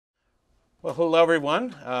Well, hello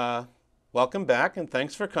everyone. Welcome back and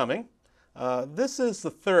thanks for coming. This is the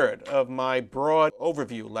third of my broad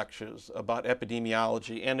overview lectures about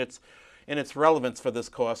epidemiology and its relevance for this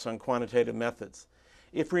course on quantitative methods.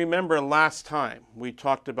 If you remember last time, we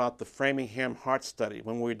talked about the Framingham heart study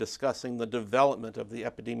when we were discussing the development of the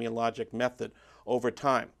epidemiologic method over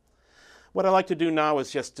time. What I'd like to do now is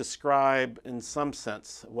just describe in some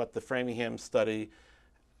sense what the Framingham study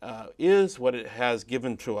is, what it has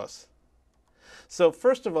given to us. So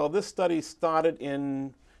first of all, this study started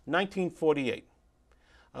in 1948.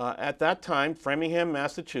 At that time, Framingham,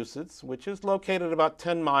 Massachusetts, which is located about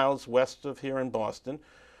 10 miles west of here in Boston,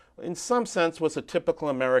 in some sense was a typical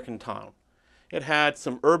American town. It had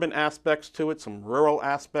some urban aspects to it, some rural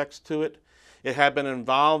aspects to it. It had been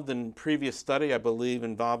involved in previous study, I believe,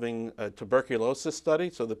 involving a tuberculosis study,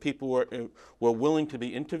 so the people were willing to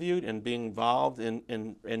be interviewed and being involved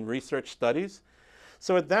in research studies.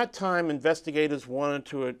 So at that time, investigators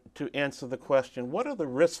wanted to answer the question, what are the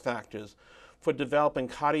risk factors for developing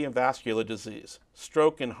cardiovascular disease,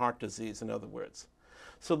 stroke and heart disease, in other words?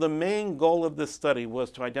 So the main goal of this study was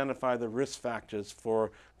to identify the risk factors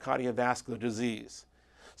for cardiovascular disease.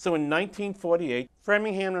 So in 1948,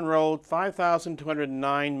 Framingham enrolled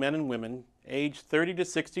 5,209 men and women aged 30 to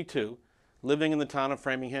 62 living in the town of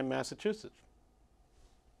Framingham, Massachusetts.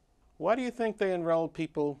 Why do you think they enrolled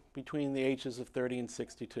people between the ages of 30 and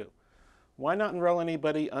 62? Why not enroll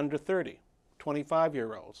anybody under 30,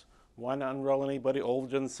 25-year-olds? Why not enroll anybody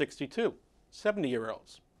older than 62,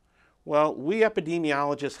 70-year-olds? Well, we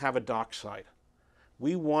epidemiologists have a dark side.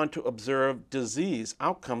 We want to observe disease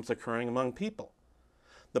outcomes occurring among people.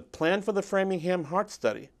 The plan for the Framingham heart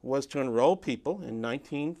study was to enroll people in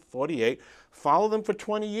 1948, follow them for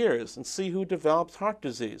 20 years, and see who develops heart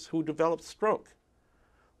disease, who develops stroke.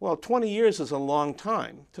 Well, 20 years is a long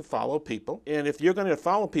time to follow people. And if you're going to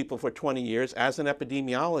follow people for 20 years as an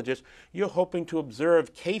epidemiologist, you're hoping to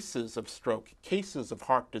observe cases of stroke, cases of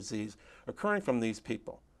heart disease occurring from these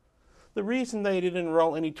people. The reason they didn't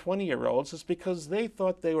enroll any 20-year-olds is because they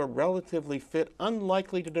thought they were relatively fit,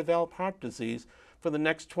 unlikely to develop heart disease for the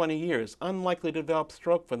next 20 years, unlikely to develop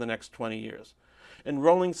stroke for the next 20 years.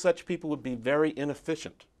 Enrolling such people would be very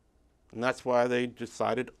inefficient. And that's why they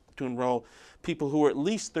decided to enroll people who were at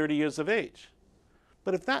least 30 years of age.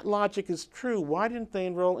 But if that logic is true, why didn't they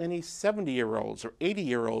enroll any 70-year-olds or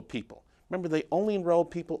 80-year-old people? Remember, they only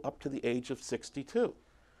enrolled people up to the age of 62.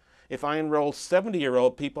 If I enroll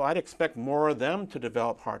 70-year-old people, I'd expect more of them to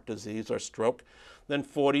develop heart disease or stroke than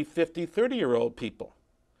 40, 50, 30-year-old people.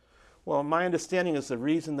 Well, my understanding is the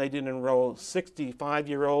reason they didn't enroll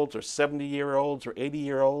 65-year-olds or 70-year-olds or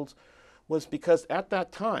 80-year-olds was because at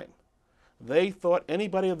that time, they thought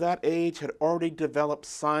anybody of that age had already developed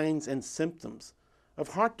signs and symptoms of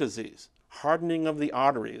heart disease, hardening of the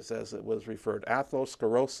arteries, as it was referred,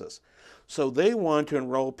 atherosclerosis. So they wanted to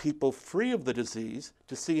enroll people free of the disease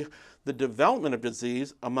to see the development of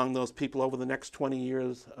disease among those people over the next 20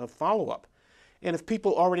 years of follow-up. And if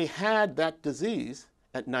people already had that disease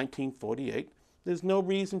at 1948, there's no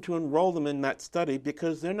reason to enroll them in that study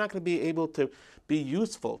because they're not going to be able to be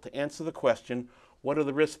useful to answer the question, what are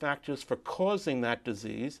the risk factors for causing that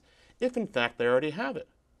disease if in fact they already have it?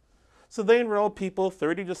 So they enrolled people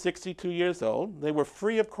 30 to 62 years old. They were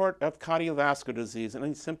free of cardiovascular disease and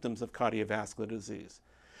any symptoms of cardiovascular disease.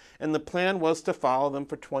 And the plan was to follow them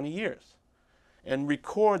for 20 years and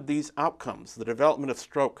record these outcomes, the development of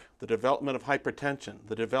stroke, the development of hypertension,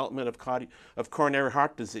 the development of coronary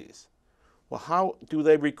heart disease. Well, how do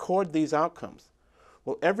they record these outcomes?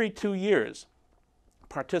 Well, every 2 years,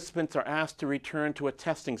 participants are asked to return to a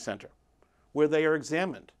testing center where they are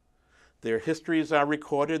examined. Their histories are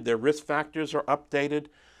recorded, their risk factors are updated,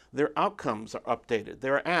 their outcomes are updated. They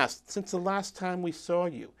are asked, since the last time we saw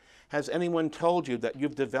you, has anyone told you that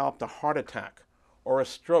you've developed a heart attack or a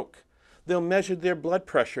stroke? They'll measure their blood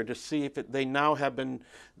pressure to see if they now have been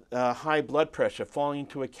high blood pressure, falling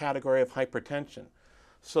into a category of hypertension.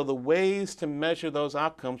 So the ways to measure those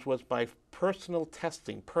outcomes was by personal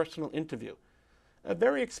testing, personal interview. A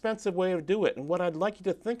very expensive way to do it. And what I'd like you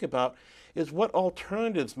to think about is what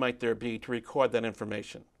alternatives might there be to record that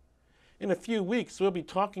information. In a few weeks, we'll be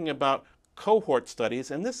talking about cohort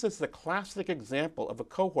studies, and this is the classic example of a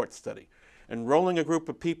cohort study. Enrolling a group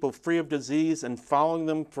of people free of disease and following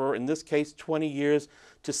them for, in this case, 20 years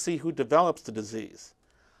to see who develops the disease.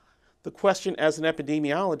 The question as an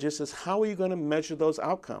epidemiologist is how are you going to measure those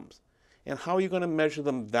outcomes? And how are you going to measure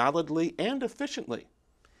them validly and efficiently?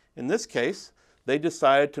 In this case, they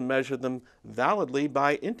decided to measure them validly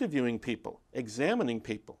by interviewing people, examining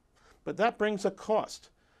people. But that brings a cost.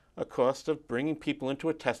 a cost of bringing people into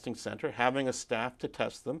a testing center, having a staff to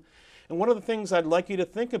test them. And one of the things I'd like you to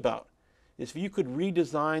think about is if you could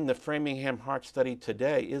redesign the Framingham Heart Study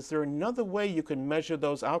today, is there another way you can measure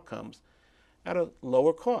those outcomes at a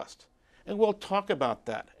lower cost? And we'll talk about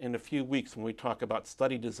that in a few weeks when we talk about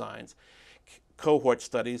study designs, cohort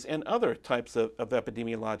studies, and other types of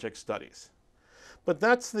epidemiologic studies. But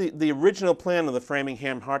that's the original plan of the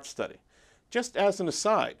Framingham Heart Study. Just as an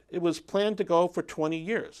aside, it was planned to go for 20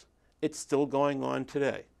 years. It's still going on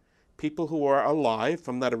today. People who are alive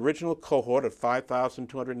from that original cohort of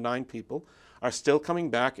 5,209 people are still coming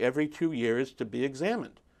back every 2 years to be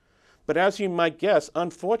examined. But as you might guess,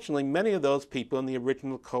 unfortunately, many of those people in the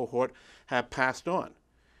original cohort have passed on.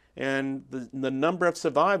 And the number of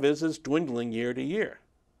survivors is dwindling year to year.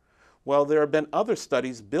 Well, there have been other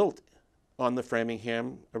studies built on the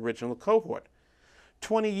Framingham original cohort.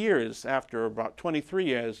 20 years after, about 23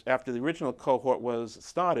 years after the original cohort was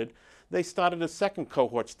started, they started a second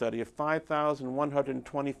cohort study of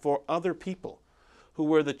 5,124 other people who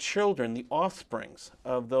were the children, the offsprings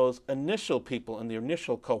of those initial people in the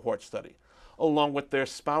initial cohort study, along with their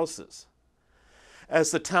spouses.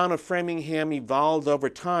 As the town of Framingham evolved over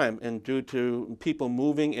time and due to people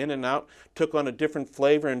moving in and out, took on a different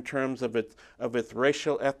flavor in terms of its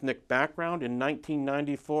racial ethnic background, in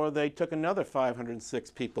 1994 they took another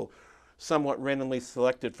 506 people, somewhat randomly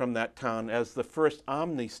selected from that town, as the first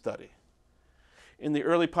Omni study. In the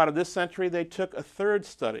early part of this century, they took a third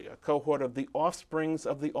study, a cohort of the offsprings,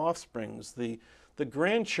 the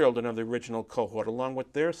grandchildren of the original cohort, along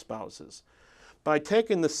with their spouses. By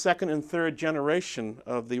taking the second and third generation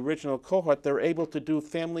of the original cohort, they're able to do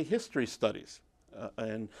family history studies.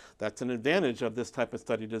 And that's an advantage of this type of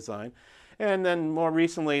study design. And then more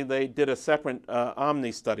recently, they did a separate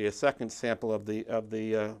Omni study, a second sample of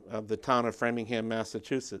the town of Framingham,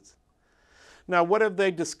 Massachusetts. Now, what have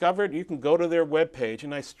they discovered? You can go to their webpage,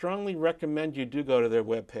 and I strongly recommend you do go to their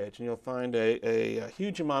webpage, and you'll find a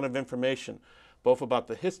huge amount of information, both about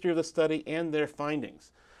the history of the study and their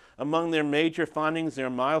findings. Among their major findings, their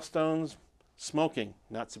milestones: smoking,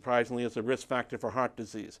 not surprisingly, is a risk factor for heart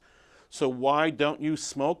disease. So why don't you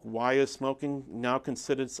smoke? Why is smoking now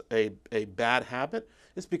considered a bad habit?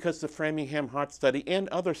 It's because the Framingham Heart Study and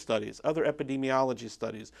other studies, other epidemiology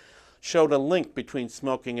studies, showed a link between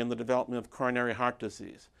smoking and the development of coronary heart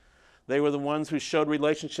disease. They were the ones who showed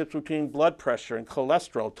relationships between blood pressure and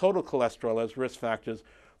cholesterol, total cholesterol, as risk factors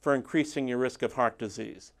for increasing your risk of heart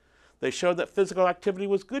disease. They showed that physical activity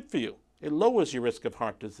was good for you. It lowers your risk of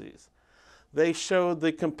heart disease. They showed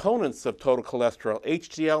the components of total cholesterol,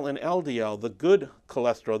 HDL and LDL, the good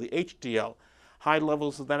cholesterol, the HDL, high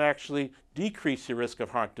levels that actually decrease your risk of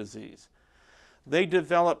heart disease. They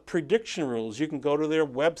developed prediction rules. You can go to their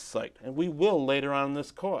website, and we will later on in this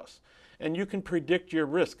course. And you can predict your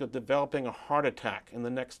risk of developing a heart attack in the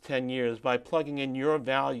next 10 years by plugging in your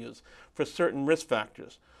values for certain risk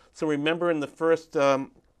factors. So remember, in the first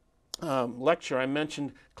lecture, I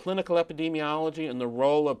mentioned clinical epidemiology and the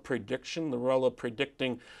role of prediction, the role of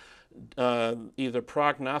predicting either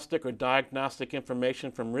prognostic or diagnostic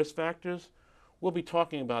information from risk factors. We'll be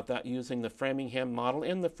talking about that using the Framingham model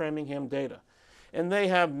and the Framingham data. And they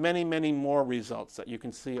have many, many more results that you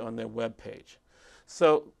can see on their webpage.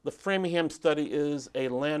 So the Framingham study is a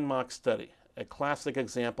landmark study, a classic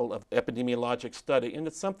example of epidemiologic study, and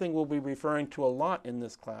it's something we'll be referring to a lot in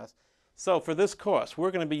this class. So for this course,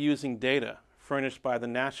 we're going to be using data furnished by the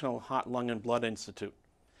National Heart, Lung, and Blood Institute.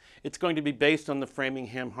 It's going to be based on the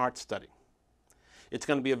Framingham Heart Study. It's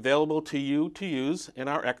going to be available to you to use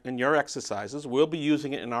in your exercises. We'll be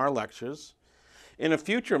using it in our lectures. In a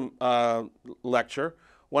future lecture,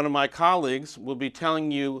 one of my colleagues will be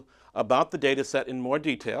telling you about the data set in more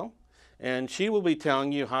detail, and she will be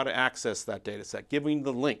telling you how to access that data set, giving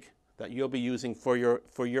the link that you'll be using for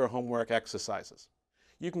your homework exercises.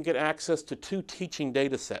 You can get access to 2 teaching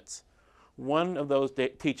data sets. One of those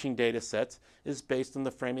teaching data sets is based on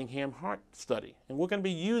the Framingham Heart Study, and we're going to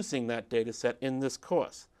be using that data set in this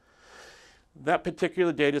course. That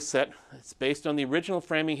particular data set is based on the original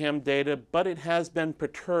Framingham data, but it has been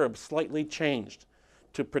perturbed, slightly changed,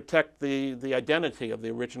 to protect the identity of the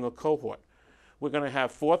original cohort. We're going to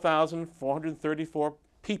have 4,434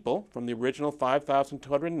 people from the original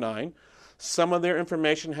 5,209. Some of their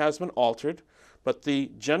information has been altered, but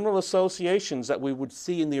the general associations that we would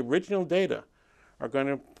see in the original data are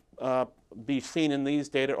going to be seen in these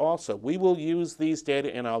data also. We will use these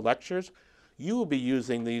data in our lectures. You will be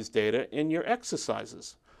using these data in your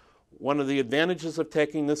exercises. One of the advantages of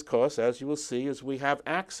taking this course, as you will see, is we have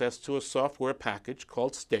access to a software package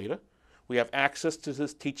called Stata. We have access to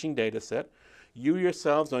this teaching data set. You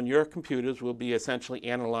yourselves on your computers will be essentially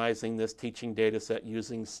analyzing this teaching data set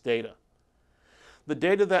using Stata. The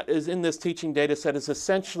data that is in this teaching data set is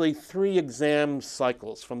essentially 3 exam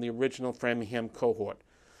cycles from the original Framingham cohort.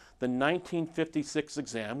 The 1956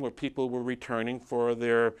 exam, where people were returning for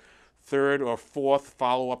their 3rd or 4th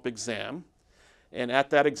follow-up exam, and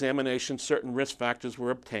at that examination certain risk factors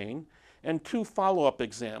were obtained, and 2 follow-up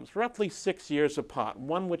exams, roughly 6 years apart,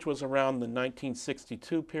 one which was around the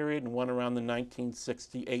 1962 period and one around the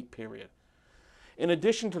 1968 period. In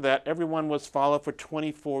addition to that, everyone was followed for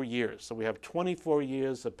 24 years. So we have 24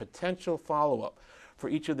 years of potential follow-up for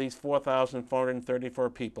each of these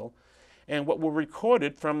 4,434 people. And what were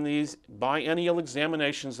recorded from these biennial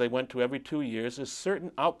examinations they went to every 2 years is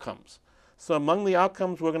certain outcomes. So among the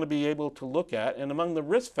outcomes we're going to be able to look at, and among the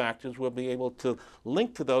risk factors we'll be able to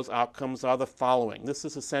link to those outcomes, are the following. This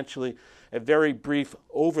is essentially a very brief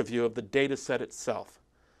overview of the data set itself.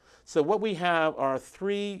 So what we have are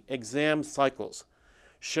 3 exam cycles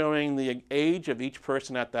showing the age of each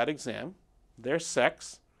person at that exam, their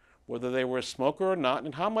sex, whether they were a smoker or not,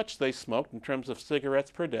 and how much they smoked in terms of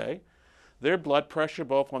cigarettes per day, their blood pressure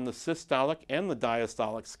both on the systolic and the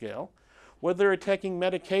diastolic scale, whether they were taking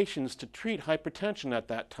medications to treat hypertension at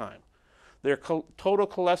that time, their total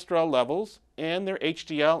cholesterol levels, and their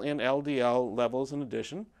HDL and LDL levels in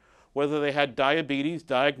addition, whether they had diabetes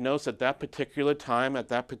diagnosed at that particular time, at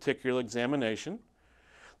that particular examination,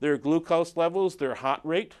 their glucose levels, their heart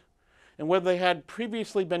rate, and whether they had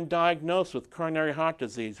previously been diagnosed with coronary heart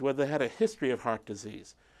disease, whether they had a history of heart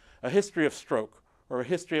disease, a history of stroke, or a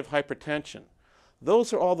history of hypertension.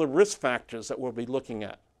 Those are all the risk factors that we'll be looking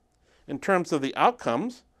at. In terms of the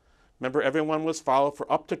outcomes, remember everyone was followed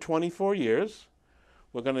for up to 24 years.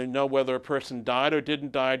 We're going to know whether a person died or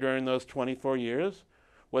didn't die during those 24 years,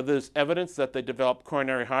 whether there's evidence that they developed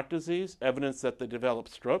coronary heart disease, evidence that they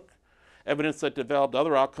developed stroke, evidence that developed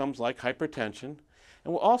other outcomes like hypertension.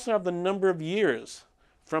 And we'll also have the number of years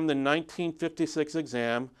from the 1956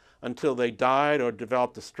 exam until they died or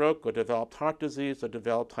developed a stroke or developed heart disease or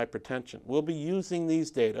developed hypertension. We'll be using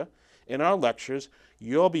these data in our lectures.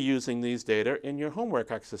 You'll be using these data in your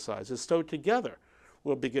homework exercises. So together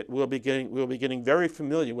we'll be getting very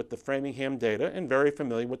familiar with the Framingham data and very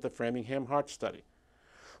familiar with the Framingham Heart Study.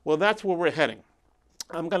 Well, that's where we're heading.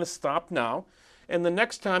 I'm going to stop now. And the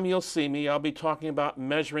next time you'll see me, I'll be talking about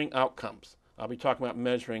measuring outcomes. I'll be talking about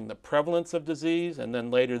measuring the prevalence of disease and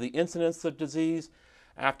then later the incidence of disease.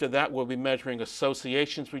 After that, we'll be measuring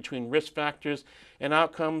associations between risk factors and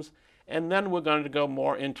outcomes. And then we're going to go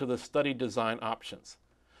more into the study design options.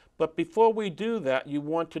 But before we do that, you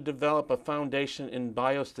want to develop a foundation in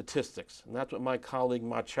biostatistics. And that's what my colleague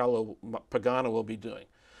Marcello Pagano will be doing.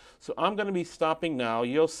 So I'm going to be stopping now.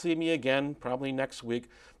 You'll see me again probably next week.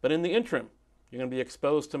 But in the interim, you're going to be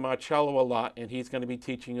exposed to Marcello a lot, and he's going to be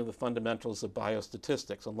teaching you the fundamentals of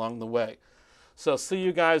biostatistics along the way. So see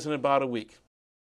you guys in about a week.